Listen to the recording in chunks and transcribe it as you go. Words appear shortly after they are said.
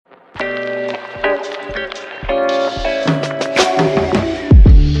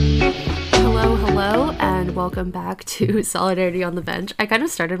welcome back to Solidarity on the Bench. I kind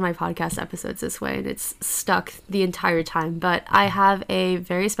of started my podcast episodes this way and it's stuck the entire time, but I have a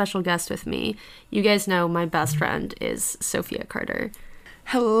very special guest with me. You guys know my best friend is Sophia Carter.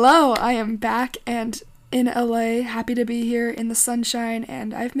 Hello, I am back and in LA, happy to be here in the sunshine,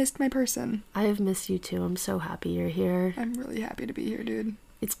 and I've missed my person. I have missed you too. I'm so happy you're here. I'm really happy to be here, dude.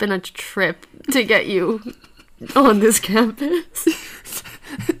 It's been a trip to get you on this campus.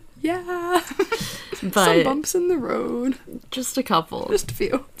 Yeah. But some bumps in the road. Just a couple. Just a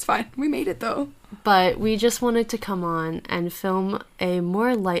few. It's fine. We made it though. But we just wanted to come on and film a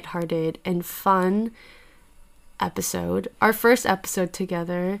more lighthearted and fun episode. Our first episode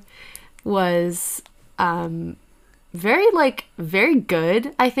together was very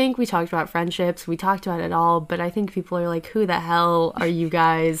good. I think we talked about friendships. We talked about it all, but I think people are like, who the hell are you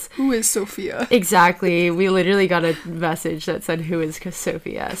guys? Who is Sophia? Exactly. We literally got a message that said, who is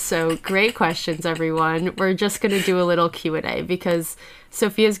Sophia? So great questions, everyone. We're just going to do a little Q&A because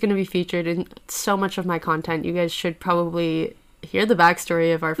Sophia's going to be featured in so much of my content. You guys should probably hear the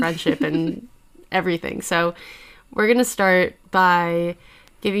backstory of our friendship and everything. So we're going to start by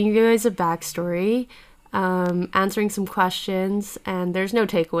giving you guys a backstory, answering some questions, and there's no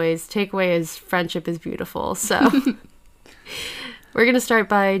takeaways. Takeaway is friendship is beautiful. So we're going to start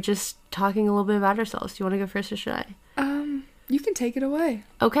by just talking a little bit about ourselves. Do you want to go first or should I? You can take it away.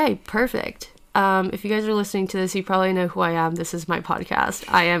 Okay, perfect. If you guys are listening to this, you probably know who I am. This is my podcast.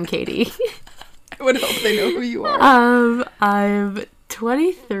 I am Katie. I would hope they know who you are. I'm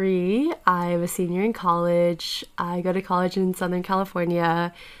 23. I'm a senior in college. I go to college in Southern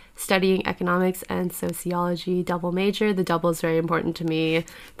California, studying economics and sociology, double major. The double is very important to me.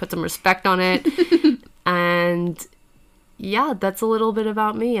 Put some respect on it. And yeah, that's a little bit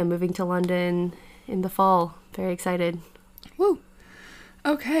about me. I'm moving to London in the fall. Very excited. Woo.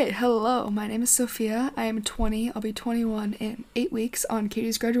 Okay, hello. My name is Sophia. I am 20. I'll be 21 in 8 weeks on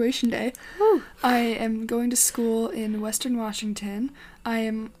Katie's graduation day. Woo. I am going to school in Western Washington. I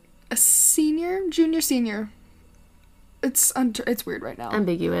am a junior senior. It's weird right now.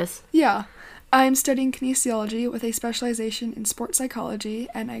 Ambiguous. Yeah. I'm studying kinesiology with a specialization in sports psychology,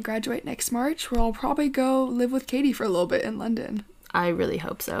 and I graduate next March, where I'll probably go live with Katie for a little bit in London. I really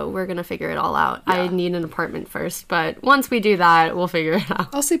hope so. We're going to figure it all out. Yeah. I need an apartment first, but once we do that, we'll figure it out.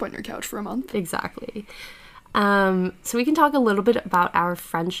 I'll sleep on your couch for a month. Exactly. So we can talk a little bit about our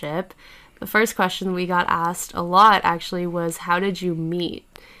friendship. The first question we got asked a lot, actually, was, how did you meet?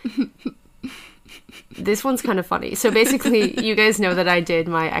 This one's kind of funny. So basically, you guys know that I did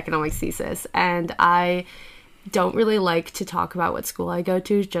my economics thesis, and I don't really like to talk about what school I go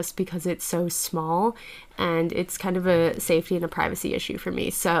to just because it's so small and it's kind of a safety and a privacy issue for me.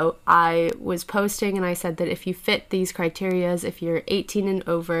 So I was posting and I said that if you fit these criterias, if you're 18 and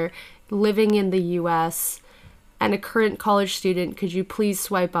over, living in the US, and a current college student, could you please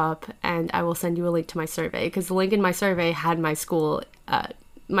swipe up and I will send you a link to my survey, because the link in my survey had my school.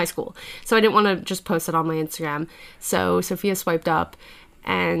 So I didn't want to just post it on my Instagram. So Sophia swiped up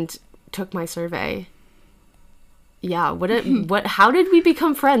and took my survey. Yeah, how did we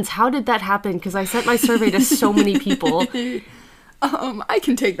become friends? How did that happen? Because I sent my survey to so many people. I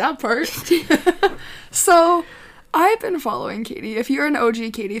can take that part. So, I've been following Katie. If you're an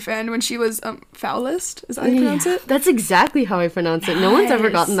OG Katie fan, when she was Foulest, is that how you pronounce it? That's exactly how I pronounce it. No one's ever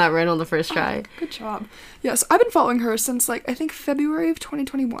gotten that right on the first try. Good job. Yes, I've been following her since, I think February of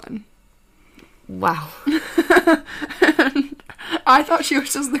 2021. Wow. I thought she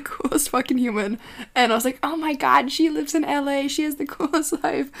was just the coolest fucking human. And I was like, oh my god, she lives in LA. She has the coolest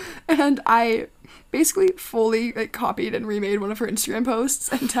life. And I basically fully copied and remade one of her Instagram posts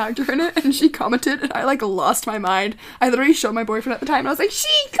and tagged her in it. And she commented and I lost my mind. I literally showed my boyfriend at the time and I was like, she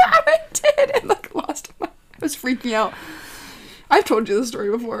commented! And lost my mind. I was freaking out. I've told you this story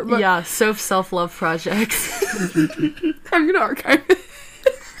before, but... Yeah, self-love projects. I'm gonna archive it.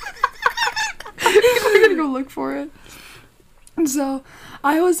 I'm gonna go look for it. And so,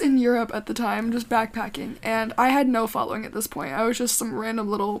 I was in Europe at the time, just backpacking, and I had no following at this point. I was just some random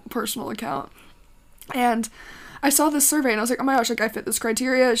little personal account. And I saw this survey, and I was like, oh my gosh, I fit this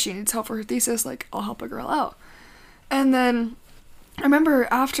criteria, she needs help for her thesis, I'll help a girl out. And then, I remember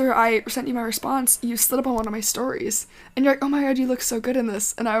after I sent you my response, you slid up on one of my stories, and you're like, oh my god, you look so good in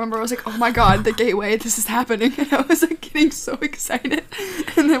this. And I remember I was like, oh my god, the gateway, this is happening. And I was getting so excited.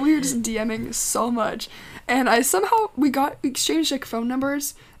 And then we were just DMing so much. And we exchanged phone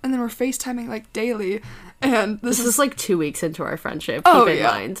numbers, and then we're FaceTiming daily. And this is 2 weeks into our friendship, keep in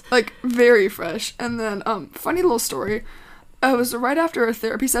mind. Very fresh. And then, funny little story. It was right after a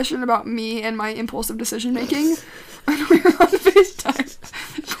therapy session about me and my impulsive decision making. And we were on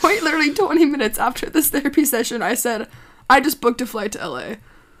FaceTime. Quite literally literally 20 minutes after this therapy session, I said, I just booked a flight to LA.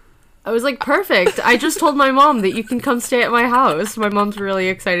 I was like, perfect. I just told my mom that you can come stay at my house. My mom's really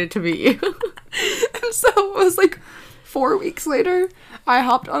excited to meet you. And so it was like 4 weeks later, I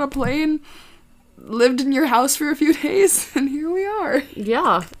hopped on a plane, lived in your house for a few days, and here we are.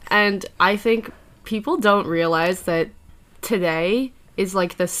 Yeah. And I think people don't realize that today is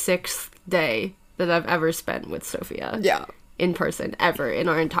like the 6th day that I've ever spent with Sophia. Yeah. In person, ever, in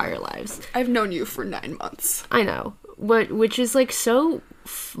our entire lives. I've known you for 9 months. I know. Which is like so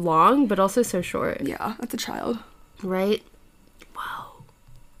long, but also so short. Yeah, that's a child. Right? Wow.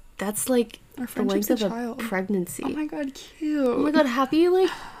 That's like the length of a pregnancy. Oh my god, cute. Oh my god, happy like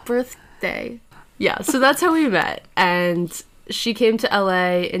birthday. Yeah, so that's how we met. And she came to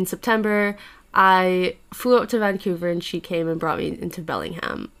LA in September. I flew up to Vancouver and she came and brought me into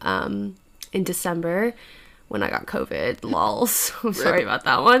Bellingham in December when I got COVID. Lols. I'm sorry about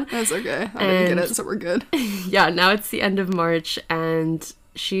that one. That's okay. I didn't get it, so we're good. Yeah, now it's the end of March and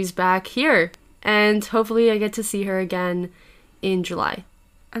she's back here. And hopefully I get to see her again in July.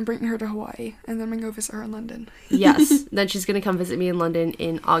 I'm bringing her to Hawaii, and then I'm gonna go visit her in London. Yes. Then she's gonna come visit me in London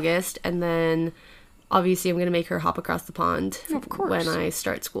in August, and then obviously I'm gonna make her hop across the pond when I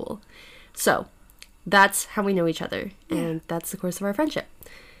start school. So that's how we know each other, and that's the course of our friendship.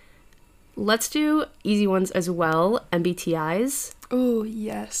 Let's do easy ones as well. MBTIs. Oh,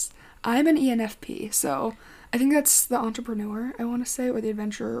 yes. I'm an ENFP, so I think that's the entrepreneur, I want to say, or the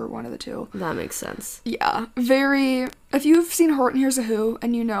adventurer, or one of the two. That makes sense. Yeah. Very... If you've seen Horton Hears a Who,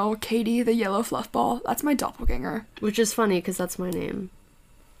 and you know Katie, the yellow fluff ball, that's my doppelganger. Which is funny, because that's my name.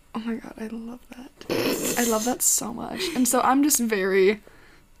 Oh my god, I love that. I love that so much. And so I'm just very,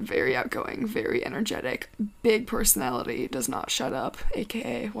 very outgoing, very energetic, big personality, does not shut up,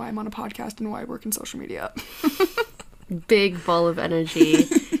 aka why I'm on a podcast and why I work in social media. Big ball of energy,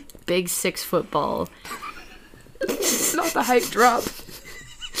 big 6-foot ball. Not the height drop.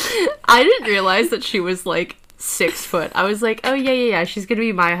 I didn't realize that she was like 6 foot. I was like, oh yeah, she's gonna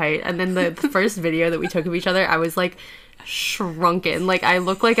be my height. And then the first video that we took of each other, I was like shrunken. Like I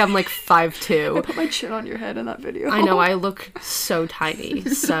look like I'm like 5'2". I put my chin on your head in that video. I know, I look so tiny.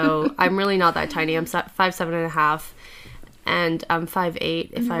 So I'm really not that tiny. I'm 5'7.5", and I'm 5'8"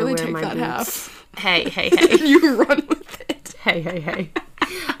 if you I really wear take my that boots. Half. Hey. You run with it. Hey.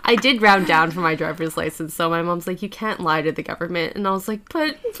 I did round down for my driver's license, so my mom's like, you can't lie to the government. And I was like,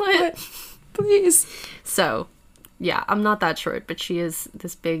 but please. So, yeah, I'm not that short, but she is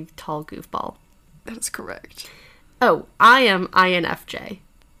this big, tall goofball. That is correct. Oh, I am INFJ.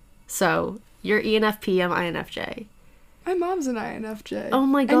 So, you're ENFP, I'm INFJ. My mom's an INFJ. Oh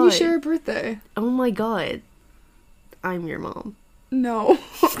my god. And you share a birthday. Oh my god. I'm your mom. No.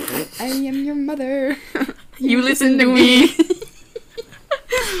 I am your mother. You listen to me.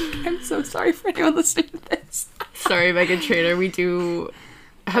 I'm so sorry for anyone listening to this. Sorry, Megan Trainor. We do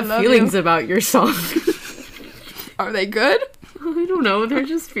have feelings about your song. Are they good? I don't know. They're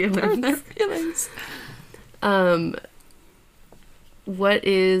just feelings. They're feelings. What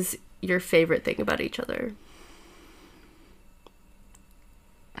is your favorite thing about each other?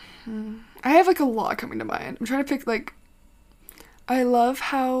 I have like a lot coming to mind. I'm trying to pick like... I love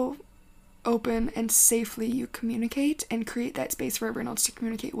how open and safely you communicate and create that space for everyone else to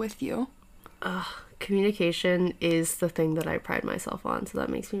communicate with you. Communication is the thing that I pride myself on, so that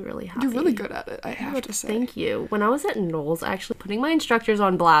makes me really happy. You're really good at it, I have to say. Thank you. When I was at Knowles, actually putting my instructors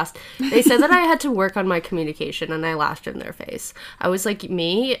on blast, they said that I had to work on my communication, and I laughed in their face. I was like,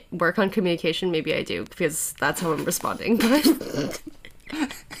 me? Work on communication? Maybe I do, because that's how I'm responding, but...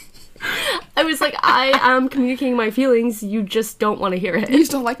 I was like, I am communicating my feelings, you just don't want to hear it. You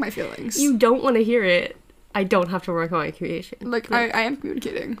just don't like my feelings. You don't want to hear it. I don't have to work on my communication. Like, I am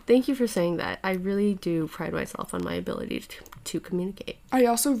communicating. Thank you for saying that. I really do pride myself on my ability to communicate. I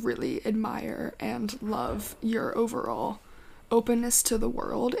also really admire and love your overall openness to the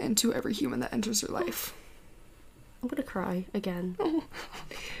world and to every human that enters your life. I'm gonna cry again. Oh,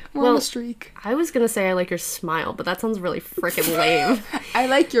 we're on a streak. I was gonna say I like your smile, but that sounds really freaking lame. I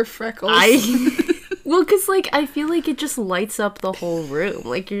like your freckles. Well, because, like, I feel like it just lights up the whole room.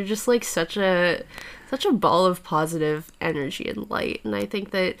 Like, you're just, like, such a ball of positive energy and light. And I think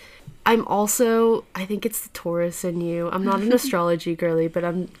that I think it's the Taurus in you. I'm not an astrology girly, but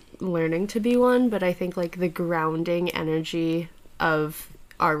I'm learning to be one. But I think, like, the grounding energy of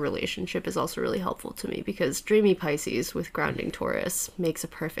our relationship is also really helpful to me, because dreamy Pisces with grounding Taurus makes a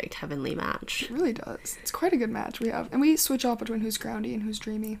perfect heavenly match. It really does. It's quite a good match we have. And we switch off between who's groundy and who's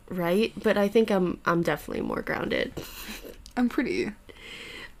dreamy. Right? But I think I'm definitely more grounded. I'm pretty.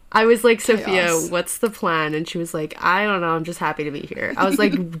 I was like, Sophia, Chaos. what's the plan? And she was like, I don't know. I'm just happy to be here. I was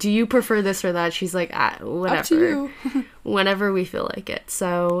like, do you prefer this or that? She's like, whatever. Up to you. Whenever we feel like it.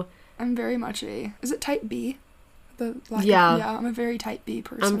 So I'm very much is it type B? Yeah. I'm a very type B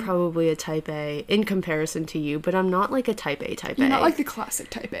person. I'm probably a type A in comparison to you, but I'm not like a type A type You're A. not like the classic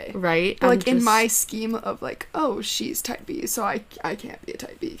type A. Right? But like in my scheme of like, oh, she's type B, so I can't be a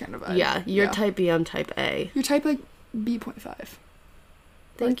type B kind of vibe. Yeah, you're type B, I'm type A. You're type like B.5.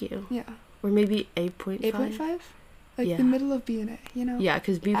 Thank you. Yeah. Or maybe 8.5. 8.5? Like Yeah. the middle of B and A, you know? Yeah,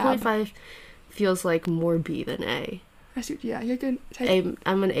 because B.5 feels like more B than A. I see. Yeah, you're good. Type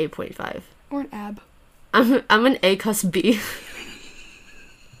I'm an 8.5. or an ab. I'm an A cuss B.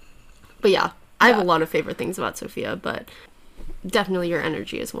 But yeah, I have a lot of favorite things about Sophia, but definitely your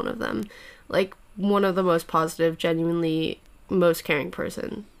energy is one of them. Like, one of the most positive, genuinely most caring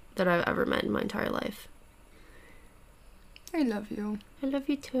person that I've ever met in my entire life. I love you. I love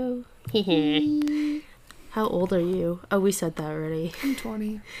you too. How old are you? Oh, we said that already. I'm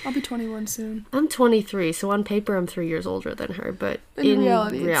 20. I'll be 21 soon. I'm 23, so on paper I'm 3 years older than her, but In in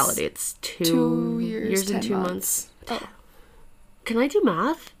reality, reality it's 2 years, 10 and 2 months. months. Oh, Can I do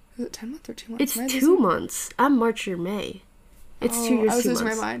math? is it 10 months or 2 months? It's Am I 2 losing- months. I'm March, you're May. It's 2 years, I was 2 losing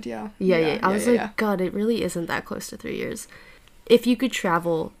months. my mind, yeah. Yeah. I was like, God, it really isn't that close to 3 years. If you could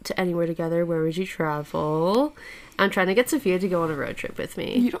travel to anywhere together, where would you travel? I'm trying to get Sophia to go on a road trip with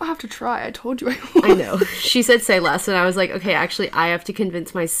me. You don't have to try. I told you I would. I know. She said say less, and I was like, okay, actually, I have to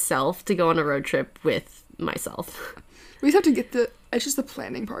convince myself to go on a road trip with myself. We just have to get it's just the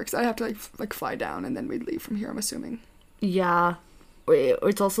planning part, because I have to like fly down and then we'd leave from here, I'm assuming. Yeah.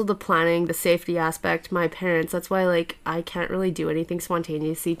 It's also the planning, the safety aspect. My parents, that's why, like, I can't really do anything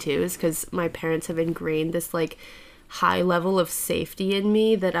spontaneously, too, is because my parents have ingrained this, like, high level of safety in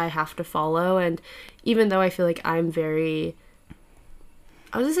me that I have to follow. And even though I feel like I'm very,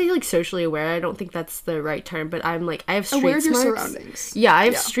 I was gonna say, like, socially aware, I don't think that's the right term, but I'm like, I have street Aware of your smarts. surroundings. Yeah, I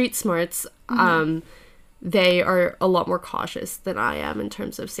have street smarts. They are a lot more cautious than I am in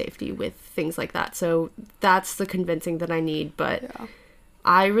terms of safety with things like that. So that's the convincing that I need. But Yeah.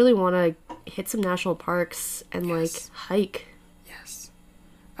 I really want to hit some national parks and like hike. Yes.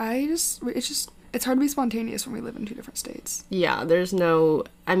 It's hard to be spontaneous when we live in 2 different states. Yeah,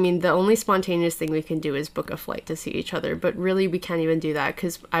 I mean, the only spontaneous thing we can do is book a flight to see each other, but really we can't even do that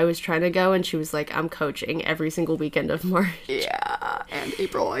because I was trying to go and she was like, I'm coaching every single weekend of March. Yeah. And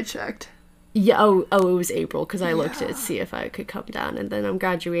April, I checked. Yeah, oh, it was April because I looked to see if I could come down, and then I'm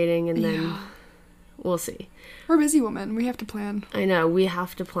graduating, and then we'll see. We're busy women. We have to plan. I know, we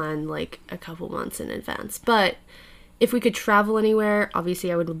have to plan like a couple months in advance, but if we could travel anywhere, obviously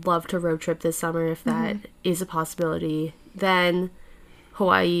I would love to road trip this summer if that is a possibility. Then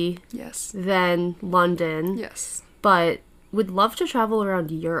Hawaii. Yes. Then London. Yes. But would love to travel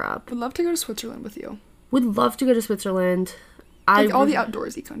around Europe. Would love to go to Switzerland with you. Would love to go to Switzerland. Like all the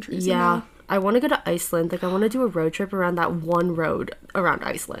outdoorsy countries. Yeah. You know? I want to go to Iceland. Like, I want to do a road trip around that one road around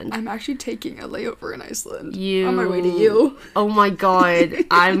Iceland. I'm actually taking a layover in Iceland. You... On my way to you. Oh my god.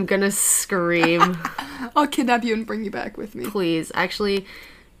 I'm gonna scream. I'll kidnap you and bring you back with me. Please. Actually,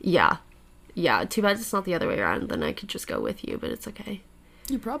 yeah. Yeah, too bad it's not the other way around. Then I could just go with you, but it's okay.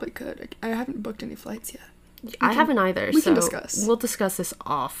 You probably could. I haven't booked any flights yet. I haven't either, we so can discuss. we'll discuss this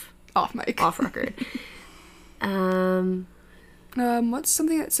off mic. Off record. What's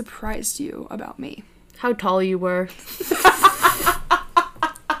something that surprised you about me? How tall you were.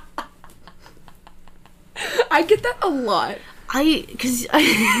 I get that a lot.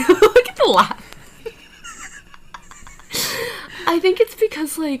 Look at the laugh. I think it's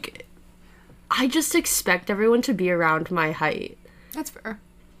because, like, I just expect everyone to be around my height. That's fair.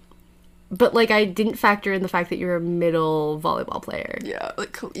 But, like, I didn't factor in the fact that you're a middle volleyball player. Yeah,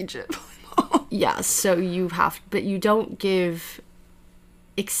 like collegiate volleyball. Yeah, so but you don't give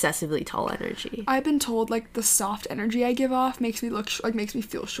excessively tall energy. I've been told, like, the soft energy I give off makes me makes me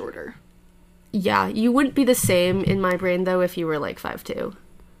feel shorter. Yeah, you wouldn't be the same in my brain, though, if you were, like, 5'2".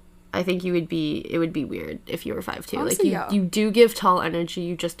 I think it would be weird if you were 5'2". Honestly, like, you do give tall energy,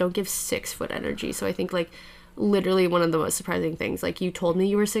 you just don't give 6 foot energy. So I think, like, literally one of the most surprising things, like, you told me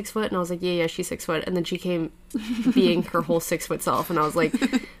you were 6 foot, and I was like, yeah, she's 6 foot, and then she came being her whole 6 foot self, and I was like,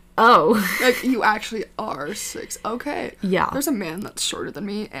 oh. Like, you actually are 6. Okay. Yeah. There's a man that's shorter than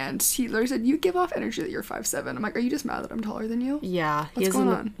me, and he literally said, you give off energy that you're 5'7". I'm like, are you just mad that I'm taller than you? Yeah. What's going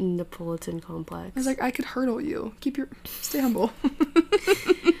on? Napolitan complex. I was like, I could hurdle you. Stay humble.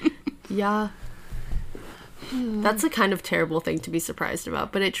 Yeah. That's a kind of terrible thing to be surprised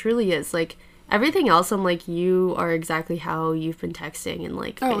about, but it truly is. Like, everything else, I'm like, you are exactly how you've been texting and,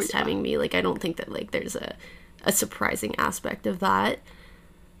 like, FaceTiming me. Like, I don't think that, like, there's a surprising aspect of that.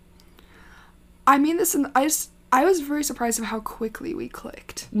 I mean this, and I was very surprised of how quickly we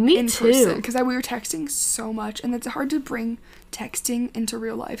clicked. Me in too. person, because we were texting so much, and it's hard to bring texting into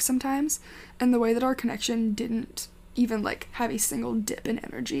real life sometimes. And the way that our connection didn't even like have a single dip in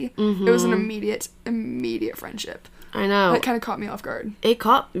energy, it was an immediate friendship. I know. That kind of caught me off guard.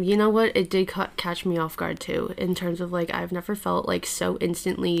 You know what? It did catch me off guard too, in terms of like, I've never felt like so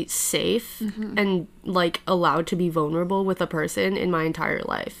instantly safe and like allowed to be vulnerable with a person in my entire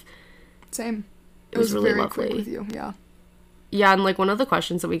life. Same. It was really very lovely. quick with you, yeah. Yeah, and like one of the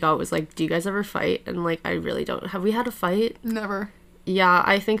questions that we got was like, do you guys ever fight? And like, I really don't. Have we had a fight? Never. Yeah,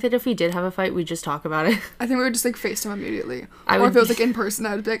 I think that if we did have a fight, we'd just talk about it. I think we would just like FaceTime immediately. Or if it was like in person,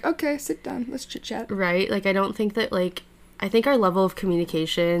 I would be like, okay, sit down, let's chit chat. Right? Like, I don't think that like, I think our level of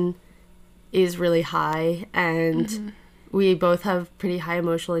communication is really high, and we both have pretty high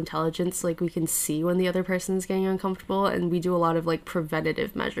emotional intelligence. Like, we can see when the other person is getting uncomfortable, and we do a lot of like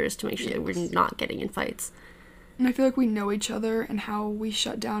preventative measures to make sure that we're not getting in fights. And I feel like we know each other and how we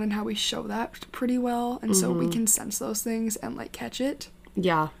shut down and how we show that pretty well, and so we can sense those things and like catch it.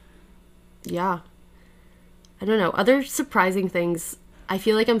 Yeah. I don't know. Other surprising things, I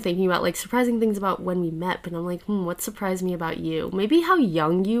feel like I'm thinking about like surprising things about when we met, but I'm like, what surprised me about you? Maybe how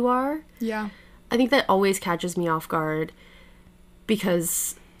young you are. Yeah. I think that always catches me off guard,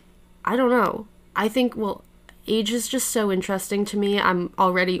 because I don't know. I think, well, age is just so interesting to me. I'm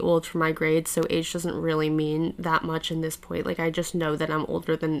already old for my grade, so age doesn't really mean that much in this point. Like, I just know that I'm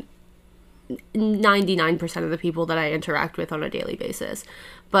older than 99% of the people that I interact with on a daily basis.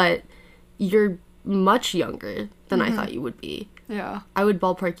 But you're much younger than I thought you would be. Yeah. I would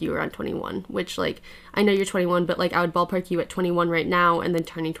ballpark you around 21, which, like, I know you're 21, but, like, I would ballpark you at 21 right now and then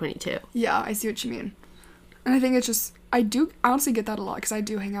turning 22. Yeah, I see what you mean. And I think it's just, I honestly get that a lot, because I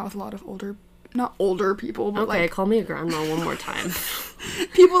do hang out with a lot of not older people, but okay, like... call me a grandma one more time.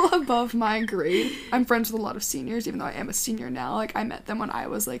 people above my grade. I'm friends with a lot of seniors, even though I am a senior now. Like, I met them when I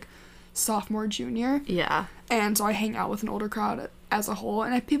was, like, sophomore, junior. Yeah. And so I hang out with an older crowd as a whole,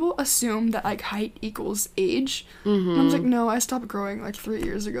 and people assume that, like, height equals age. And I was like, no, I stopped growing, like, 3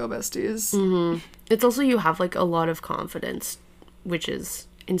 years ago, besties. It's also, you have, like, a lot of confidence, which is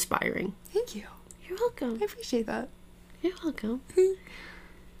inspiring. Thank you. You're welcome. I appreciate that. You're welcome.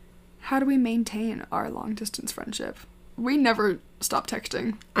 How do we maintain our long-distance friendship? We never stop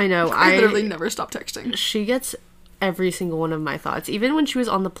texting. I know. I literally never stop texting. She gets every single one of my thoughts. Even when she was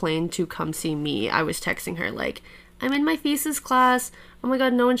on the plane to come see me, I was texting her, like, I'm in my thesis class. Oh my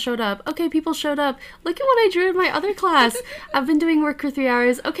god, no one showed up. Okay, people showed up. Look at what I drew in my other class. I've been doing work for 3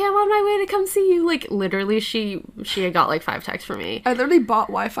 hours. Okay, I'm on my way to come see you. Like, literally, she had got, like, 5 texts from me. I literally bought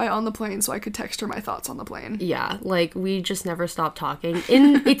Wi-Fi on the plane so I could text her my thoughts on the plane. Yeah, like, we just never stop talking.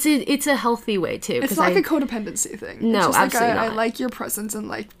 And it's a healthy way, too. It's not like a codependency thing. No, it's just absolutely like, not. I like your presence and,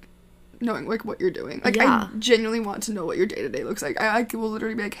 like, knowing, like, what you're doing. Like, Yeah. I genuinely want to know what your day-to-day looks like. I will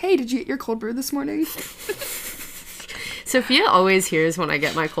literally be like, hey, did you get your cold brew this morning? Sophia always hears when I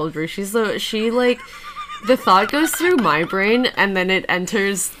get my cold brew. She the thought goes through my brain, and then it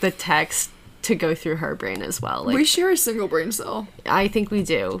enters the text to go through her brain as well. Like, we share a single brain cell. I think we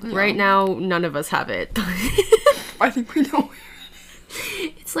do. Yeah. Right now, none of us have it. I think we know.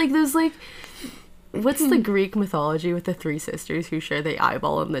 It's like those, like, what's the Greek mythology with the 3 sisters who share the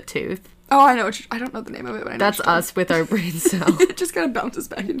eyeball and the tooth? Oh, I know. I don't know the name of it, but I know. That's us with our brain cell. It just kind of bounces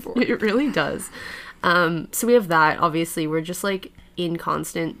back and forth. It really does. So we have that. Obviously, we're just, like, in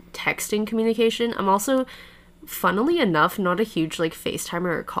constant texting communication. I'm also, funnily enough, not a huge, like,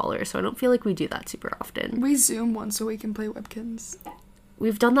 FaceTimer or caller, so I don't feel like we do that super often. We Zoom once a week and play Webkins.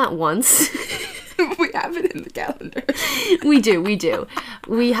 We've done that once. We have it in the calendar. We do.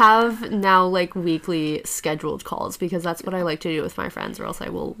 We have now, like, weekly scheduled calls, because that's what I like to do with my friends, or else I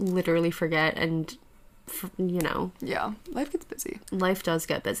will literally forget, and, you know. Yeah, life gets busy. Life does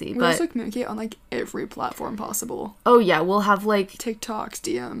get busy, We but... also communicate on, like, every platform possible. Oh, yeah, we'll have, like... TikToks,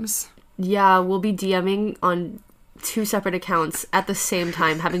 DMs. Yeah, we'll be DMing on 2 separate accounts at the same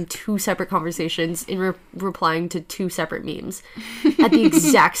time, having 2 separate conversations, and replying to 2 separate memes at the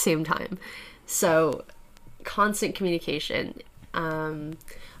exact same time. So, constant communication.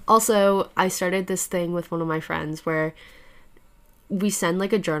 Also, I started this thing with one of my friends where we send,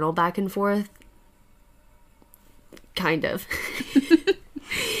 like, a journal back and forth. Kind of.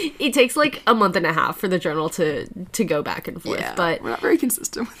 It takes, like, a month and a half for the journal to go back and forth. Yeah, but we're not very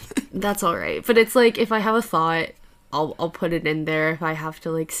consistent with it. That's all right. But it's, like, if I have a thought, I'll put it in there. If I have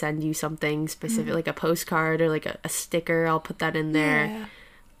to, like, send you something specific, like a postcard or, like, a sticker, I'll put that in there. Yeah.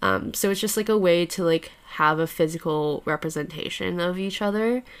 So it's just, like, a way to, like, have a physical representation of each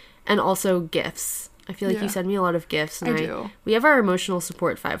other, and also gifts. I feel like Yeah. you send me a lot of gifts, and I do. We have our emotional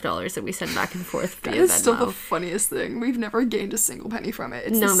support $5 that we send back and forth That via is still the Venmo. funniest thing. We've never gained a single penny from it.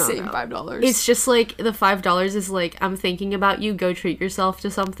 It's the same $5. It's just like the $5 is like, I'm thinking about you, go treat yourself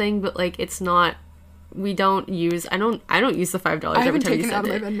to something, but like it's not. We don't use. I don't use the $5 I every haven't time you taken it out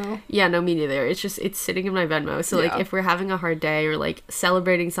send of it. my Venmo. Yeah, no, me neither. It's sitting in my Venmo. So like Yeah. if we're having a hard day or like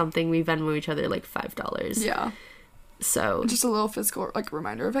celebrating something, we Venmo each other like $5. Yeah. So Just a little physical like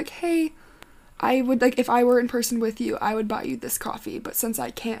reminder of like, hey, I would like if I were in person with you, I would buy you this coffee, but since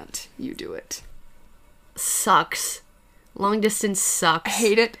I can't, you do it. sucks. Long distance sucks. I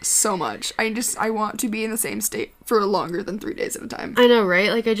hate it so much. I want to be in the same state for longer than 3 days at a time. I know,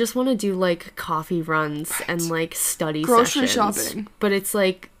 right? Like, I just want to do, like, coffee runs and, like, study Grocery sessions. shopping. But it's,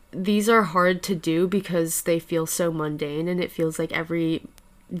 like, these are hard to do because they feel so mundane, and it feels like every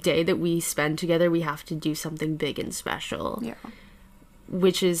day that we spend together, we have to do something big and special. Yeah.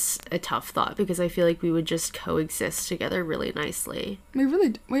 Which is a tough thought, because I feel like we would just coexist together really nicely. We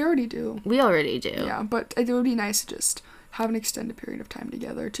already do. We already do. Yeah, but it would be nice to just have an extended period of time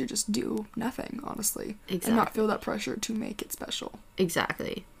together to just do nothing, honestly. Exactly. And not feel that pressure to make it special.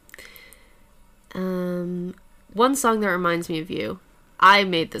 Exactly. One song that reminds me of you. I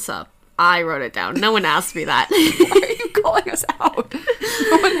made this up. I wrote it down. No one asked me that. Why are you calling us out?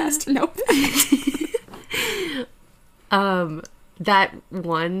 No one has to know that. That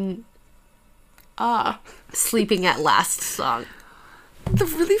one Sleeping at Last song. The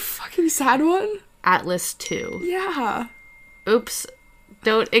really fucking sad one? Atlas 2. Yeah. Oops.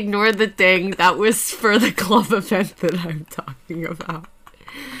 Don't ignore the ding. That was for the club event that I'm talking about.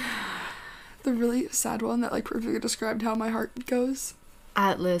 The really sad one that like perfectly described how my heart goes.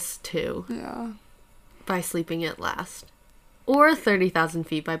 Atlas 2 Yeah. by Sleeping at Last. Or 30,000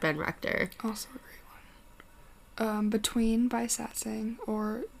 Feet by Ben Rector. Also a great one. Between by Satsang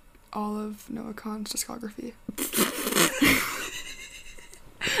or all of Noah Khan's discography.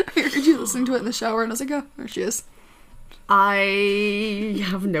 I heard you listening to it in the shower and I was like, oh, there she is. I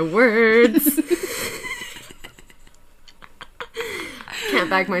have no words. Can't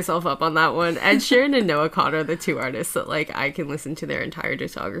back myself up on that one. Ed Sheeran and Noah Khan are the two artists that like I can listen to their entire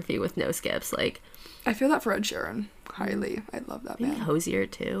discography with no skips. Like, I feel that for Ed Sheeran highly. I love that maybe man. Hosier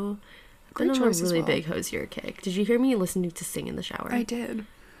too. I've Great been on a choice as really well. big Hosier kick. Did you hear me listening to Sing in the Shower? I did.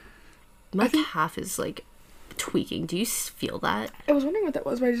 My calf is like tweaking. Do you feel that? I was wondering what that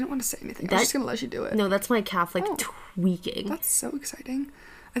was, but I didn't want to say anything. I was just gonna let you do it. No, that's my calf like Oh. tweaking. That's so exciting.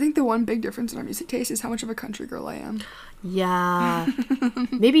 I think the one big difference in our music taste is how much of a country girl I am. Yeah.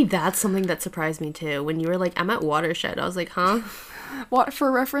 Maybe that's something that surprised me too. When you were like, I'm at Watershed, I was like, huh? For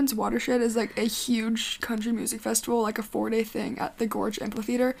reference, Watershed is like a huge country music festival, like a 4-day thing at the Gorge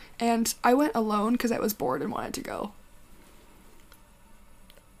Amphitheater, and I went alone because I was bored and wanted to go.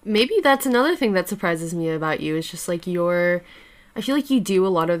 Maybe that's another thing that surprises me about you, is just like I feel like you do a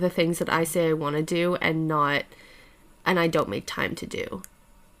lot of the things that I say I want to do and I don't make time to do.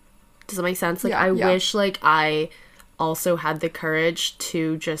 Does that make sense? Like, Yeah, I yeah. wish like I also had the courage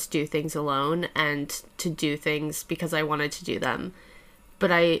to just do things alone and to do things because I wanted to do them.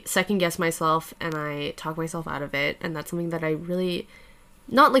 But I second guess myself and I talk myself out of it, and that's something that I really,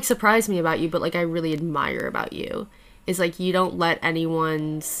 not like surprise me about you, but like I really admire about you. Is like you don't let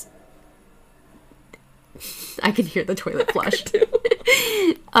anyone's I can hear the toilet flush.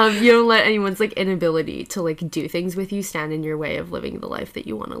 You don't let anyone's like inability to like do things with you stand in your way of living the life that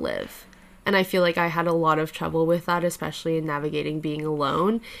you want to live. And I feel like I had a lot of trouble with that, especially in navigating being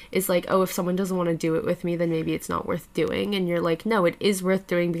alone. Is like, oh, if someone doesn't want to do it with me, then maybe it's not worth doing. And you're like, no, it is worth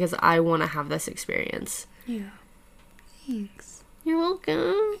doing because I want to have this experience. Yeah. Thanks. You're welcome.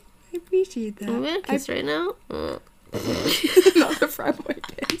 I appreciate that. I'm gonna kiss right now. Not the fry boy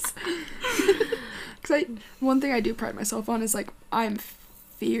kiss. Because one thing I do pride myself on is like I'm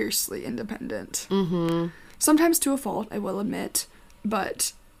fiercely independent. Mm-hmm. Sometimes to a fault, I will admit,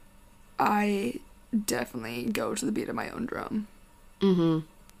 but I definitely go to the beat of my own drum. Mm-hmm.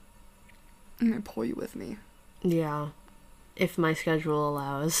 I'm gonna pull you with me. Yeah. If my schedule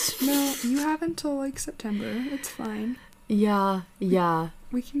allows. No, you have until like September. It's fine. Yeah.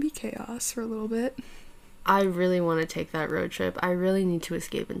 We can be chaos for a little bit. I really want to take that road trip. I really need to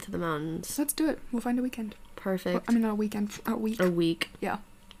escape into the mountains. Let's do it. We'll find a weekend. Perfect. I mean, not a weekend. A week. A week. Yeah.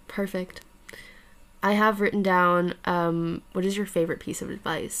 Perfect. I have written down, what is your favorite piece of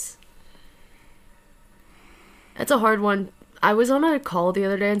advice? That's a hard one. I was on a call the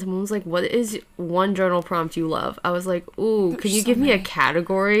other day and someone was like, what is one journal prompt you love? I was like, ooh, There's can you so give me a many.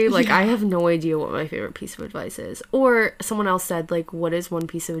 category? Like, Yeah. I have no idea what my favorite piece of advice is. Or someone else said, like, what is one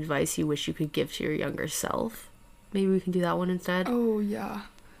piece of advice you wish you could give to your younger self? Maybe we can do that one instead. Oh, yeah.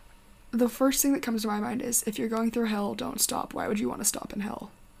 the first thing that comes to my mind is, if you're going through hell, don't stop. Why would you want to stop in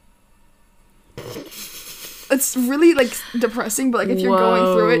hell? It's really, like, depressing, but, like, if you're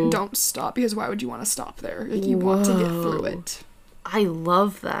going through it, don't stop, because why would you want to stop there? Like, you want to get through it. I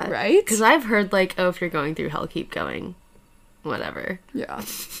love that. Right? Because I've heard, like, oh, if you're going through hell, keep going. Whatever. Yeah.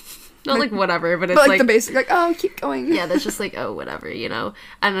 Not, like, whatever, but it's, like, the basic, like, oh, keep going. Yeah, that's just, like, oh, whatever, you know?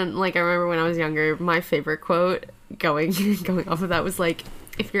 And then, like, I remember when I was younger, my favorite quote going off of that was, like,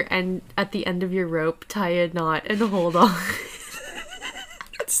 if you're at the end of your rope, tie a knot and hold on.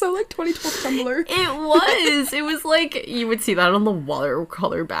 It's so, like, 2012 Tumblr. It was like, you would see that on the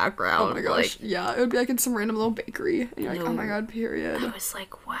watercolor background. Oh my gosh, like, yeah, it would be, like, in some random little bakery, and you're like, oh my god, period. I was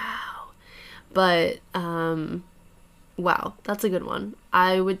like, wow. But, wow, that's a good one.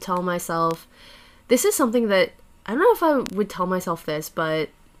 I would tell myself, this is something that, I don't know if I would tell myself this, but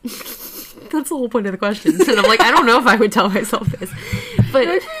that's the whole point of the question. And I'm like, I don't know if I would tell myself this,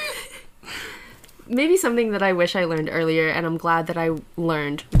 but maybe something that I wish I learned earlier, and I'm glad that I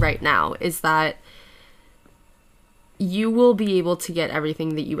learned right now, is that you will be able to get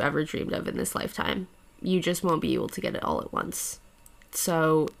everything that you ever dreamed of in this lifetime. You just won't be able to get it all at once.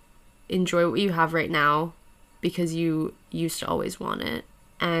 So enjoy what you have right now, because you used to always want it,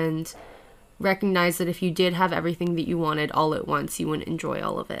 and recognize that if you did have everything that you wanted all at once, you wouldn't enjoy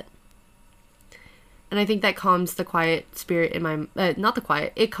all of it. And I think that calms the quiet spirit in my,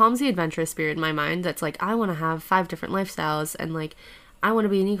 it calms the adventurous spirit in my mind that's like, I want to have 5 different lifestyles, and like, I want to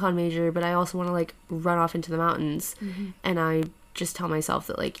be an econ major, but I also want to like run off into the mountains. Mm-hmm. And I just tell myself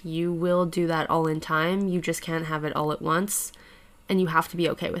that like, you will do that all in time. You just can't have it all at once. And you have to be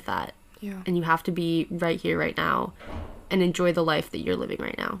okay with that. Yeah. And you have to be right here, right now, and enjoy the life that you're living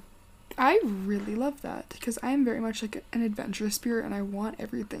right now. I really love that, because I am very much like an adventurous spirit, and I want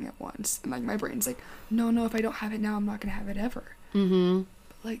everything at once. And like, my brain's like, no, if I don't have it now, I'm not gonna have it ever. Mm-hmm.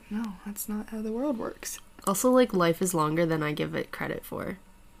 But like, no, that's not how the world works. Also, like, life is longer than I give it credit for.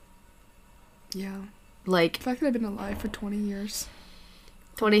 Yeah. Like, the fact that I've been alive for 20 years.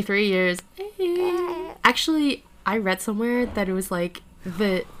 23 years. Actually, I read somewhere that it was like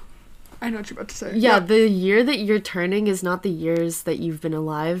I know what you're about to say. Yeah, the year that you're turning is not the years that you've been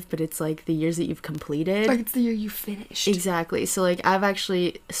alive, but it's like the years that you've completed. Like, it's the year you finished. Exactly. So like,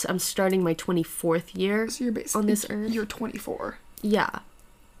 I'm starting my 24th year so you're basically on this earth. You're 24. Yeah.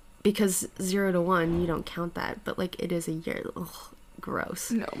 Because 0 to 1, you don't count that, but like, it is a year. Ugh,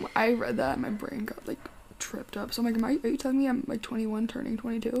 gross. No, I read that and my brain got like tripped up. So I'm like, are you telling me I'm like 21 turning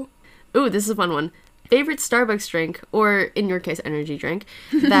 22? Ooh, this is a fun one. Favorite Starbucks drink, or in your case, energy drink,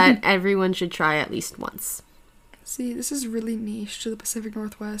 that everyone should try at least once? See, this is really niche to the Pacific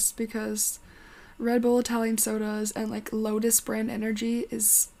Northwest, because Red Bull Italian sodas and like Lotus brand energy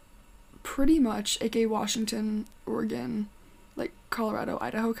is pretty much aka Washington, Oregon, like Colorado,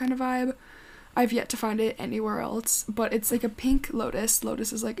 Idaho kind of vibe. I've yet to find it anywhere else, but it's like a pink Lotus.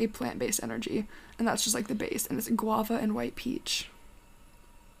 Lotus is like a plant-based energy, and that's just like the base, and it's guava and white peach.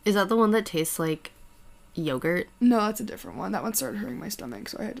 Is that the one that tastes like yogurt? No, that's a different one. That one started hurting my stomach,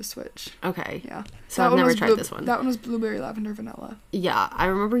 so I had to switch. Okay. Yeah. So I've never tried this one. That one was blueberry lavender vanilla. Yeah, I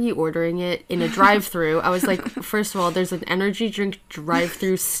remember you ordering it in a drive-thru. I was like, first of all, there's an energy drink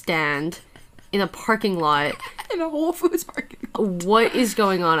drive-thru stand in a parking lot. In a Whole Foods parking lot. What is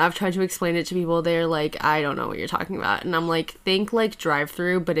going on? I've tried to explain it to people. They're like, I don't know what you're talking about. And I'm like, think like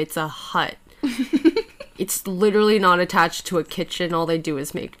drive-thru, but it's a hut. It's literally not attached to a kitchen. All they do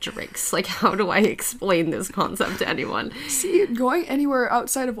is make drinks. Like, how do I explain this concept to anyone? See, going anywhere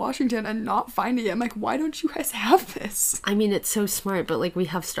outside of Washington and not finding it, I'm like, why don't you guys have this? I mean, it's so smart, but, like, we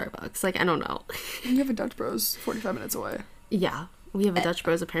have Starbucks. Like, I don't know. You have a Dutch Bros 45 minutes away. Yeah, we have a Dutch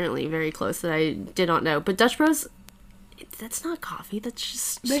Bros apparently very close that I did not know. But Dutch Bros, that's not coffee. That's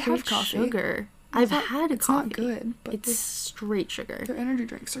just they have coffee. Sugar. I've had it's coffee. It's not good, but it's straight sugar. Their energy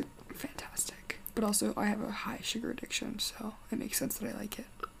drinks are fantastic. But also, I have a high sugar addiction, so it makes sense that I like it.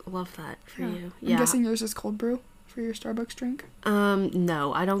 Love that for you. Yeah. I'm guessing yours is cold brew for your Starbucks drink?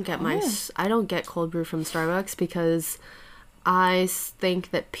 No, I don't get I don't get cold brew from Starbucks, because I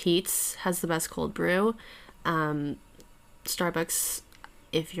think that Pete's has the best cold brew. Starbucks,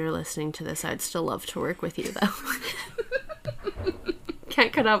 if you're listening to this, I'd still love to work with you, though.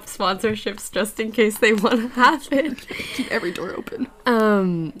 Can't cut out sponsorships just in case they want to have it. Keep every door open.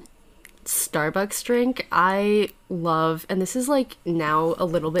 Starbucks drink I love, and this is like now a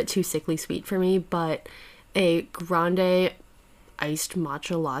little bit too sickly sweet for me, but a grande iced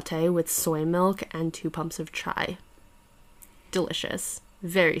matcha latte with soy milk and 2 pumps of chai. Delicious.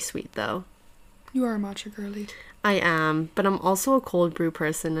 Very sweet though. You are a matcha girly. I am, but I'm also a cold brew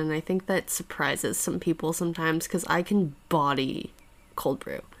person, and I think that surprises some people sometimes, because I can body cold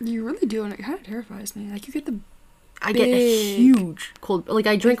brew. You really do, and it kind of terrifies me. Like, you get the I get a huge cold, like,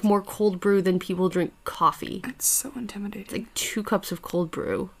 I drink more cold brew than people drink coffee. It's so intimidating. It's like 2 cups of cold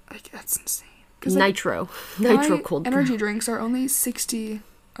brew. Like, that's insane. Nitro cold brew. Energy drinks are only 60,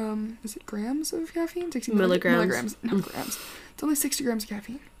 is it grams of caffeine? 60 milligrams. No, grams. It's only 60 grams of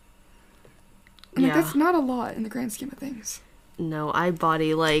caffeine. And like, that's not a lot in the grand scheme of things. No, I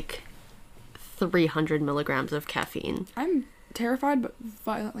body like 300 milligrams of caffeine. I'm terrified but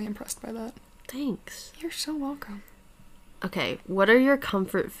violently impressed by that. Thanks. You're so welcome. Okay, what are your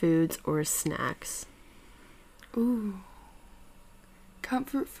comfort foods or snacks? Ooh.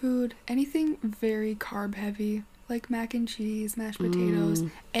 Comfort food, anything very carb heavy, like mac and cheese, mashed potatoes.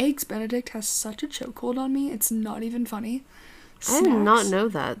 Eggs Benedict has such a chokehold on me, it's not even funny. Snacks. I did not know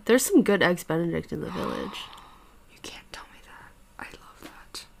that. There's some good Eggs Benedict in the village. You can't tell me that. I love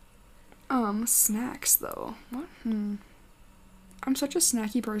that. Snacks though. What? I'm such a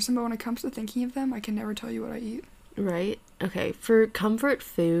snacky person, but when it comes to thinking of them, I can never tell you what I eat. Right? Okay, for comfort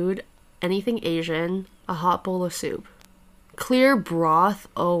food, anything Asian, a hot bowl of soup. Clear broth,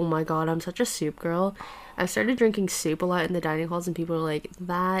 oh my god, I'm such a soup girl. I started drinking soup a lot in the dining halls, and people are like,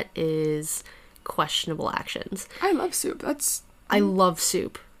 that is questionable actions. I love soup. I love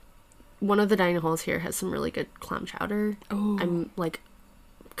soup. One of the dining halls here has some really good clam chowder. Oh. I'm, like,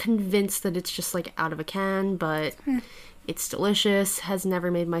 convinced that it's just, like, out of a can, but it's delicious, has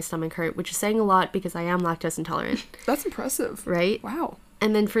never made my stomach hurt, which is saying a lot because I am lactose intolerant. That's impressive. Right? Wow.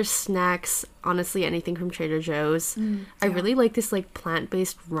 And then for snacks, honestly, anything from Trader Joe's. I really like this, like,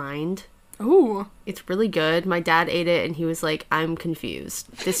 plant-based rind. Oh. It's really good. My dad ate it, and he was like, I'm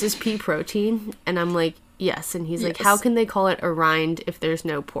confused. This is pea protein? And I'm like, yes. And he's like, how can they call it a rind if there's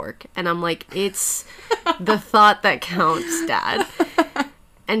no pork? And I'm like, it's the thought that counts, Dad.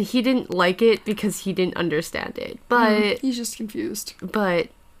 And he didn't like it because he didn't understand it. But he's just confused. But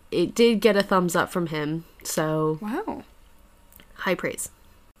it did get a thumbs up from him, so... Wow. High praise.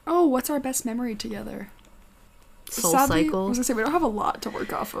 Oh, what's our best memory together? Soul Cycle. I was gonna say, we don't have a lot to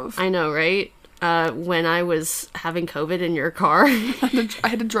work off of. I know, right? When I was having COVID in your car. I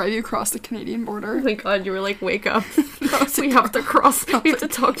had to drive you across the Canadian border. Oh my god, you were like, wake up. We have to cross. We have to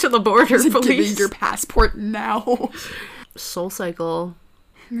talk to the border police. Give me your passport now. Soul Cycle.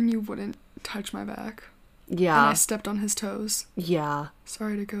 And you wouldn't touch my back. Yeah. And I stepped on his toes. Yeah.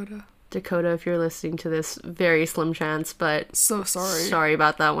 Sorry, Dakota. Dakota, if you're listening to this, very slim chance, but... So sorry. Sorry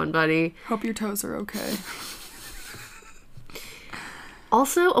about that one, buddy. Hope your toes are okay.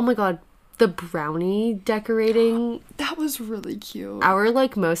 Also, oh my god, the brownie decorating... That was really cute. Our,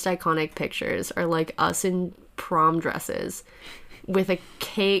 like, most iconic pictures are, like, us in prom dresses with a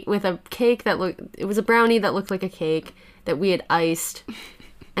cake that looked... It was a brownie that looked like a cake that we had iced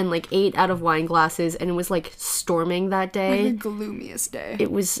and, like, ate out of wine glasses, and it was, like, storming that day. Like the gloomiest day.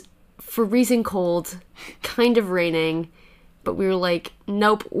 It was freezing cold, kind of raining, but we were like,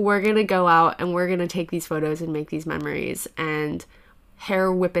 nope, we're gonna go out and we're gonna take these photos and make these memories. And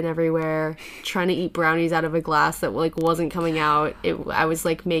hair whipping everywhere, trying to eat brownies out of a glass that, like, wasn't coming out. I was,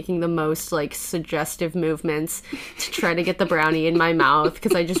 like, making the most, like, suggestive movements to try to get the brownie in my mouth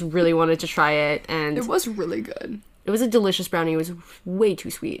because I just really wanted to try it. And it was really good. It was a delicious brownie. It was way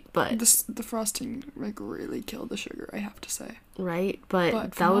too sweet, but... The frosting, like, really killed the sugar, I have to say. Right?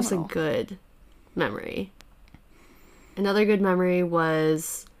 But that was a good memory. Another good memory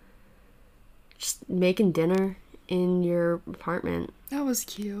was just making dinner in your apartment. That was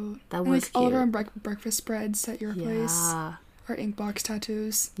cute. That was cute. All of our breakfast spreads at your place. Our inkbox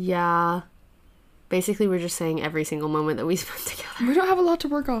tattoos. Yeah. Basically, we're just saying every single moment that we spent together. We don't have a lot to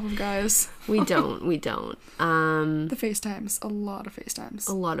work off of, guys. We don't. The FaceTimes. A lot of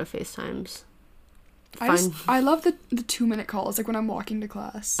FaceTimes. I love the 2-minute calls, like when I'm walking to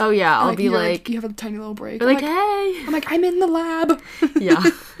class. Oh yeah, I'll be like... You have a tiny little break. Like, hey! I'm like, I'm in the lab! Yeah.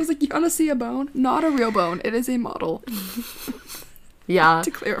 I was like, you wanna see a bone? Not a real bone. It is a model. Yeah.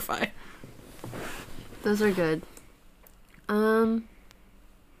 To clarify. Those are good.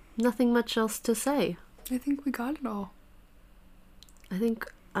 Nothing much else to say. I think we got it all. I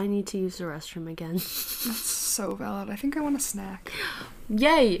think I need to use the restroom again. That's so valid. I think I want a snack.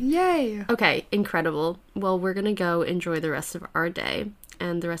 Yay! Yay! Okay, incredible. Well, we're gonna go enjoy the rest of our day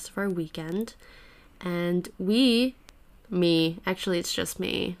and the rest of our weekend. And actually it's just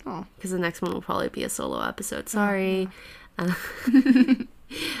me. Oh. Because the next one will probably be a solo episode. Sorry. Oh, yeah.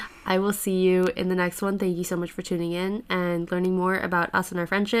 I will see you in the next one. Thank you so much for tuning in and learning more about us and our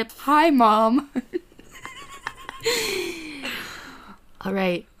friendship. Hi, Mom. All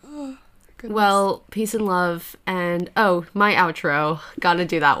right. Goodness. Well, peace and love, and my outro. Gotta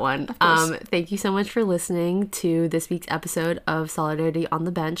do that one. Of course. Thank you so much for listening to this week's episode of Solidarity on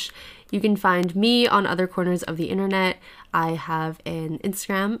the Bench. You can find me on other corners of the internet. I have an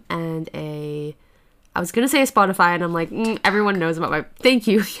Instagram and I was gonna say a Spotify, and I'm like, everyone knows about my... Thank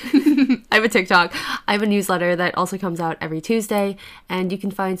you. I have a TikTok. I have a newsletter that also comes out every Tuesday, and you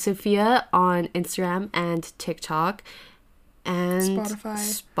can find Sophia on Instagram and TikTok. And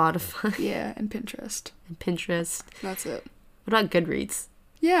Spotify. Yeah, and Pinterest. That's it. What about Goodreads?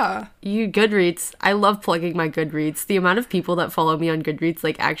 Yeah. Goodreads. I love plugging my Goodreads. The amount of people that follow me on Goodreads,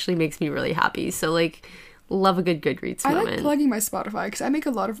 like, actually makes me really happy. So, like, love a good Goodreads moment. I like plugging my Spotify because I make a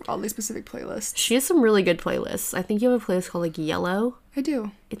lot of oddly specific playlists. She has some really good playlists. I think you have a playlist called, like, Yellow. I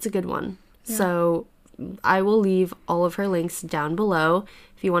do. It's a good one. Yeah. So I will leave all of her links down below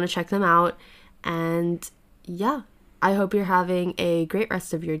if you want to check them out. And yeah, I hope you're having a great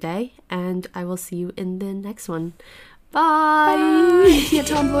rest of your day, and I will see you in the next one. Bye! Bye! Yeah,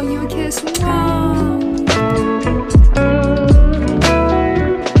 Tom blowing you a kiss. Wow.